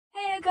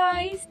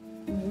guys!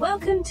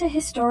 Welcome to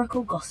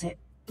Historical Gossip.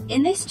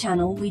 In this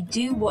channel, we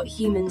do what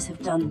humans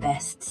have done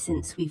best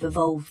since we've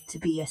evolved to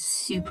be a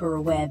super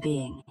aware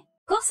being.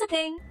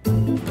 Gossiping!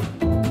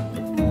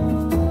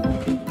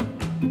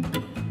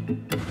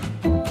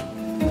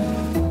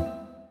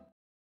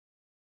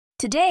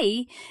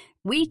 Today,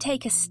 we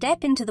take a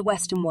step into the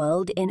Western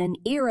world in an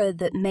era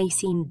that may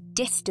seem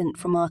distant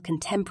from our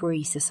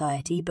contemporary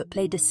society but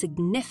played a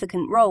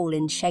significant role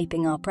in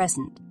shaping our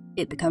present.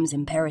 It becomes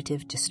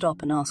imperative to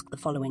stop and ask the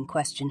following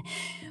question.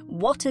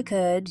 What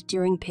occurred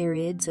during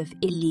periods of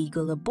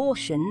illegal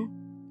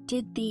abortion?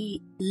 Did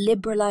the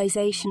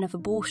liberalisation of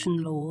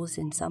abortion laws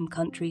in some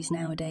countries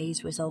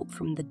nowadays result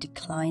from the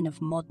decline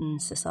of modern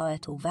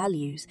societal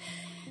values?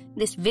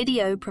 This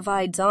video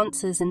provides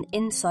answers and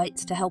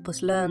insights to help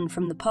us learn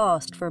from the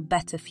past for a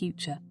better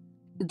future.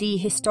 The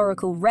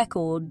historical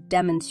record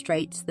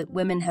demonstrates that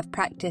women have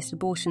practiced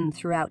abortion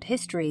throughout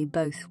history,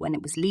 both when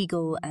it was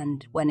legal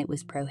and when it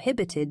was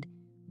prohibited.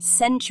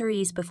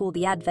 Centuries before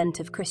the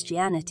advent of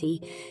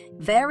Christianity,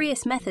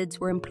 various methods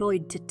were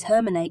employed to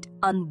terminate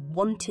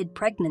unwanted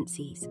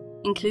pregnancies,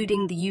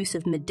 including the use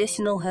of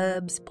medicinal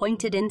herbs,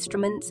 pointed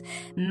instruments,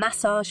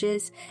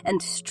 massages,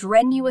 and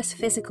strenuous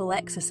physical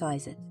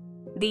exercises.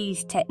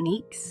 These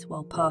techniques,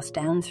 while passed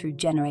down through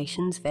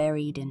generations,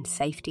 varied in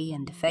safety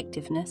and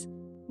effectiveness.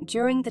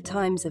 During the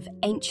times of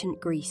ancient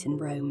Greece and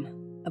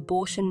Rome,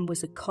 abortion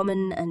was a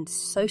common and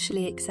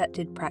socially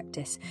accepted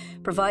practice,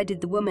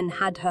 provided the woman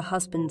had her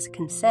husband's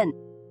consent.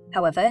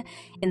 However,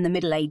 in the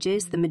Middle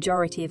Ages, the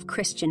majority of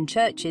Christian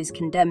churches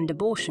condemned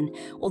abortion,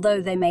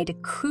 although they made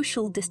a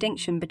crucial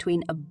distinction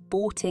between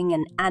aborting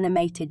an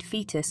animated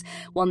fetus,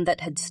 one that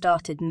had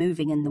started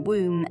moving in the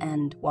womb,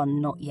 and one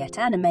not yet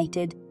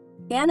animated.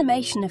 The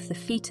animation of the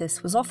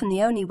fetus was often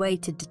the only way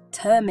to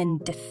determine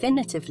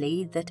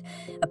definitively that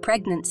a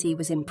pregnancy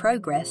was in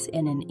progress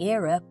in an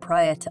era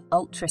prior to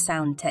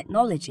ultrasound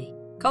technology.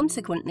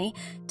 Consequently,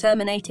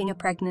 terminating a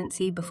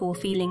pregnancy before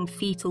feeling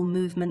fetal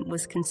movement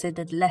was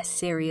considered less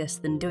serious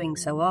than doing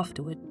so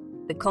afterward.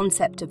 The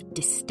concept of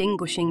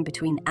distinguishing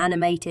between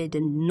animated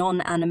and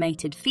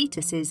non-animated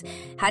fetuses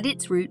had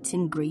its roots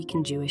in Greek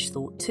and Jewish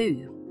thought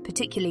too.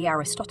 Particularly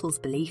Aristotle's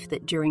belief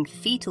that during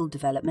fetal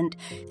development,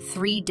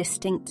 three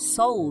distinct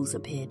souls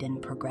appeared in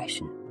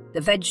progression: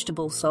 the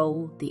vegetable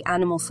soul, the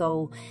animal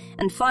soul,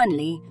 and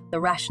finally, the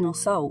rational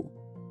soul.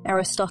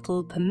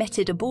 Aristotle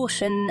permitted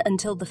abortion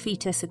until the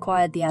fetus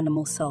acquired the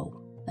animal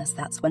soul, as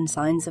that's when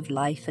signs of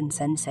life and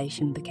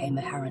sensation became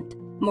apparent.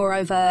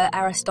 Moreover,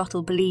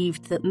 Aristotle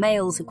believed that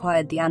males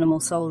acquired the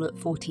animal soul at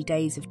 40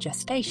 days of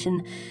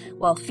gestation,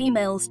 while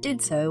females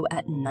did so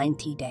at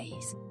 90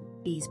 days.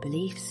 These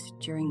beliefs,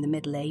 during the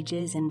Middle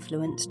Ages,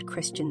 influenced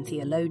Christian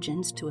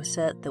theologians to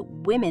assert that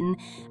women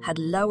had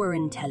lower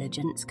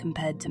intelligence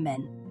compared to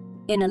men.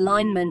 In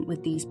alignment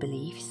with these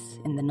beliefs,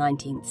 in the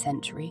 19th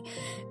century,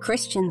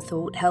 Christian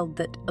thought held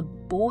that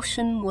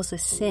abortion was a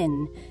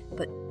sin,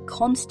 but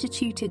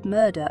constituted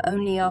murder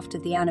only after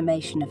the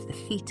animation of the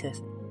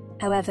fetus.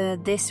 However,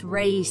 this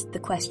raised the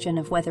question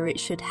of whether it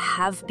should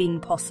have been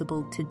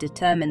possible to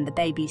determine the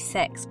baby's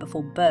sex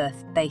before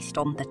birth based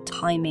on the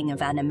timing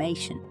of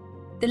animation.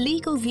 The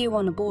legal view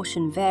on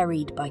abortion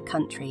varied by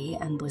country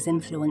and was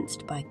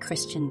influenced by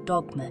Christian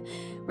dogma,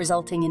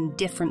 resulting in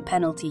different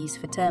penalties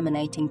for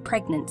terminating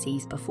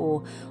pregnancies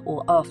before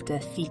or after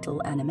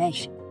fetal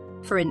animation.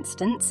 For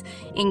instance,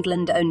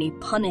 England only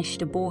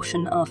punished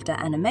abortion after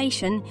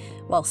animation,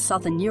 while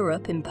Southern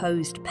Europe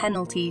imposed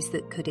penalties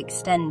that could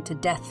extend to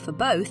death for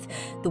both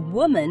the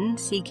woman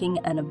seeking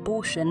an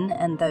abortion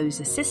and those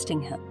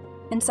assisting her.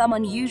 In some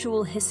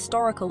unusual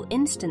historical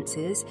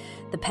instances,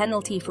 the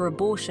penalty for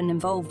abortion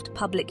involved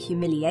public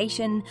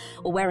humiliation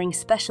or wearing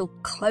special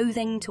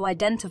clothing to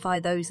identify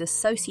those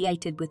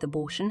associated with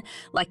abortion,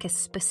 like a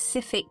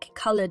specific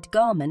coloured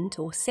garment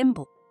or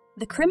symbol.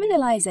 The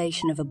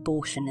criminalization of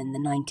abortion in the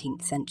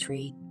 19th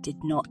century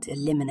did not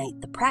eliminate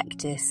the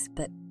practice,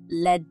 but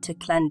led to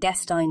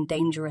clandestine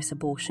dangerous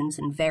abortions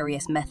and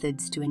various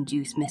methods to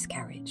induce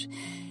miscarriage.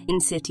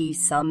 In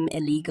cities, some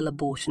illegal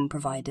abortion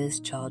providers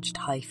charged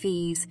high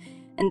fees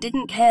and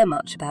didn't care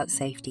much about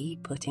safety,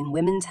 putting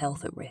women's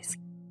health at risk.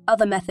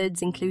 Other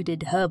methods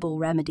included herbal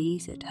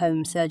remedies,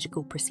 at-home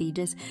surgical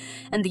procedures,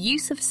 and the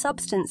use of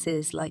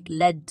substances like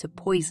lead to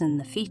poison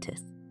the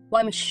fetus.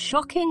 One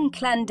shocking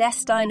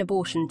clandestine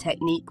abortion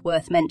technique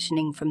worth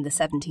mentioning from the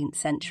 17th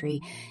century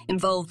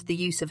involved the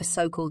use of a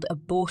so-called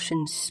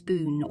abortion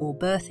spoon or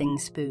birthing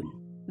spoon.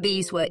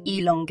 These were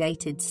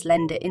elongated,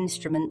 slender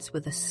instruments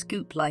with a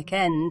scoop-like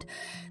end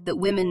that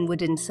women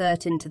would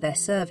insert into their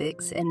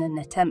cervix in an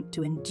attempt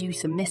to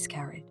induce a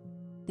miscarriage.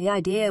 The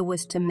idea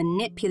was to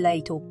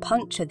manipulate or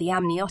puncture the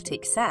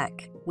amniotic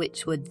sac,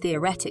 which would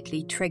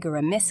theoretically trigger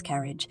a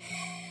miscarriage.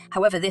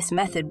 However, this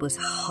method was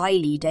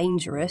highly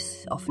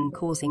dangerous, often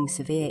causing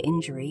severe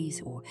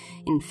injuries or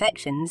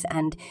infections,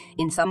 and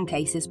in some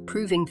cases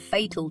proving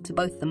fatal to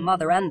both the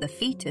mother and the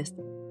fetus.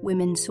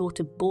 Women sought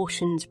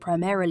abortions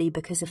primarily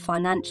because of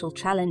financial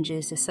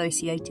challenges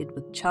associated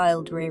with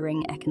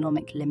child-rearing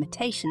economic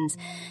limitations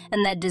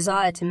and their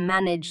desire to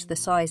manage the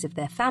size of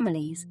their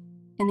families.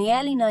 In the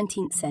early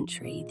 19th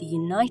century, the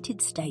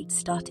United States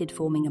started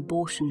forming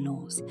abortion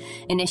laws,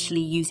 initially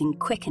using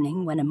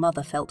quickening when a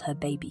mother felt her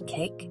baby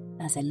kick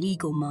as a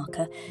legal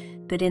marker,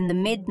 but in the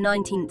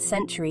mid-19th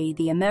century,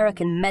 the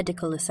American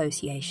Medical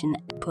Association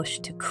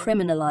pushed to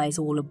criminalize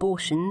all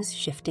abortions,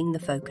 shifting the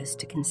focus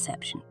to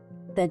conception.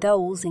 Their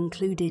goals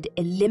included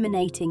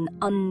eliminating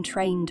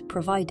untrained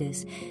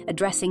providers,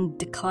 addressing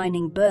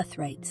declining birth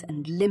rates,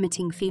 and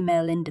limiting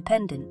female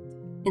independence.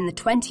 In the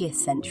 20th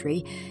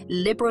century,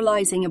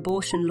 liberalizing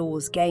abortion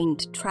laws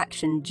gained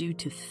traction due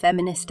to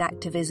feminist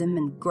activism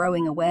and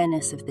growing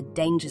awareness of the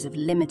dangers of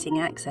limiting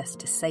access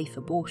to safe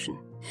abortion.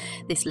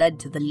 This led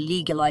to the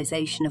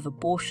legalization of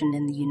abortion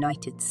in the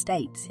United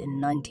States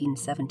in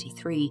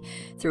 1973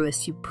 through a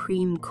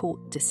Supreme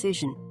Court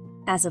decision.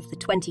 As of the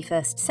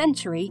 21st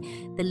century,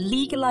 the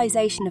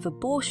legalization of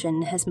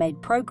abortion has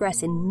made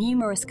progress in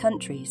numerous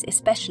countries,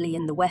 especially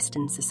in the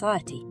Western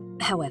society.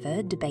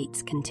 However,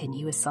 debates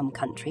continue as some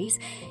countries,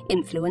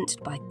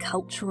 influenced by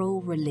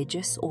cultural,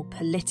 religious, or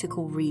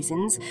political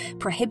reasons,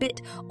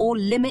 prohibit or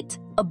limit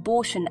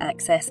abortion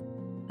access.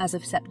 As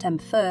of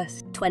September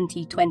 1st,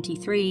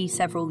 2023,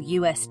 several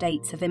US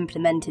states have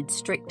implemented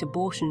strict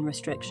abortion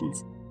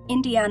restrictions.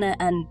 Indiana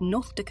and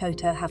North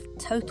Dakota have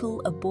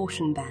total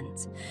abortion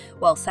bans,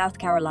 while South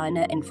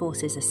Carolina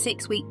enforces a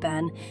 6-week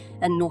ban,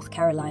 and North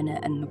Carolina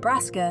and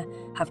Nebraska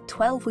have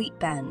 12-week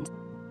bans.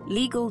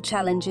 Legal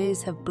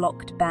challenges have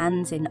blocked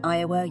bans in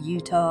Iowa,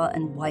 Utah,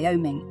 and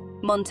Wyoming.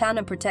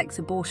 Montana protects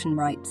abortion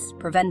rights,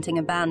 preventing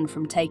a ban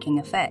from taking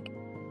effect.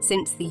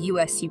 Since the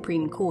US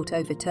Supreme Court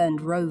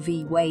overturned Roe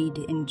v. Wade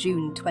in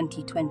June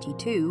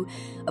 2022,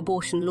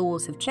 abortion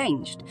laws have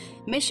changed.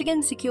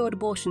 Michigan secured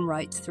abortion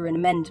rights through an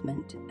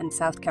amendment, and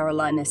South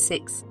Carolina's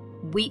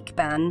 6-week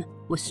ban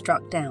was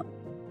struck down.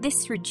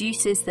 This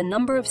reduces the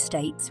number of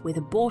states with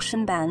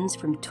abortion bans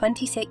from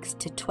 26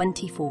 to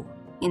 24.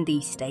 In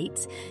these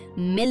states,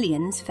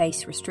 millions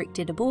face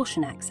restricted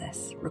abortion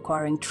access,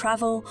 requiring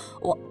travel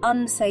or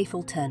unsafe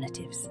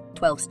alternatives.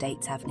 12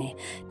 states have near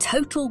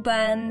total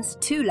bans,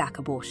 2 lack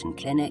abortion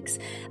clinics,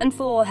 and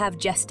 4 have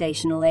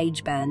gestational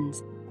age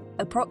bans.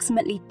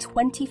 Approximately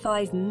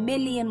 25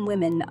 million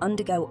women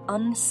undergo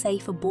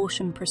unsafe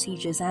abortion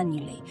procedures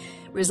annually,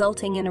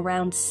 resulting in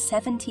around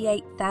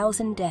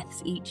 78,000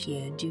 deaths each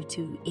year due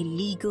to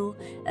illegal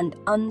and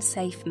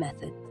unsafe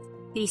methods.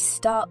 These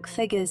stark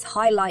figures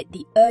highlight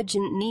the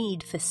urgent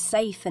need for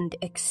safe and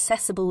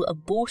accessible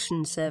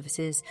abortion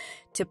services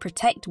to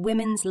protect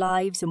women's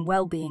lives and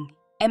well-being,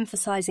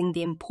 emphasizing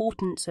the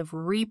importance of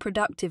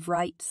reproductive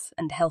rights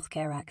and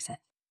healthcare access.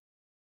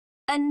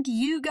 And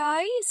you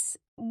guys,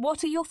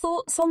 what are your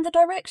thoughts on the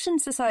direction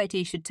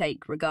society should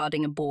take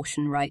regarding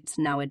abortion rights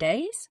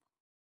nowadays?